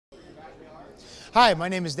Hi, my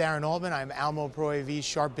name is Darren Altman. I'm Almo Pro AV's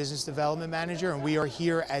Sharp Business Development Manager, and we are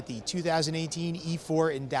here at the 2018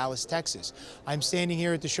 E4 in Dallas, Texas. I'm standing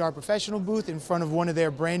here at the Sharp Professional booth in front of one of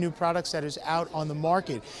their brand new products that is out on the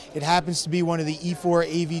market. It happens to be one of the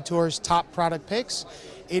E4 AV Tour's top product picks.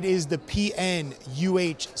 It is the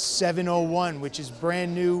PN-UH701, which is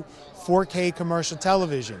brand new 4K commercial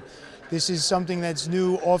television. This is something that's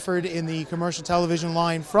new, offered in the commercial television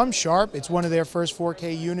line from Sharp. It's one of their first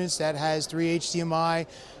 4K units that has 3 HDMI,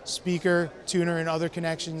 speaker, tuner, and other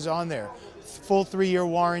connections on there. Full 3-year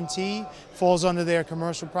warranty, falls under their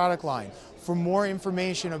commercial product line. For more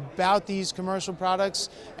information about these commercial products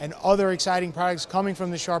and other exciting products coming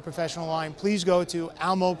from the Sharp Professional line, please go to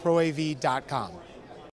almoproav.com.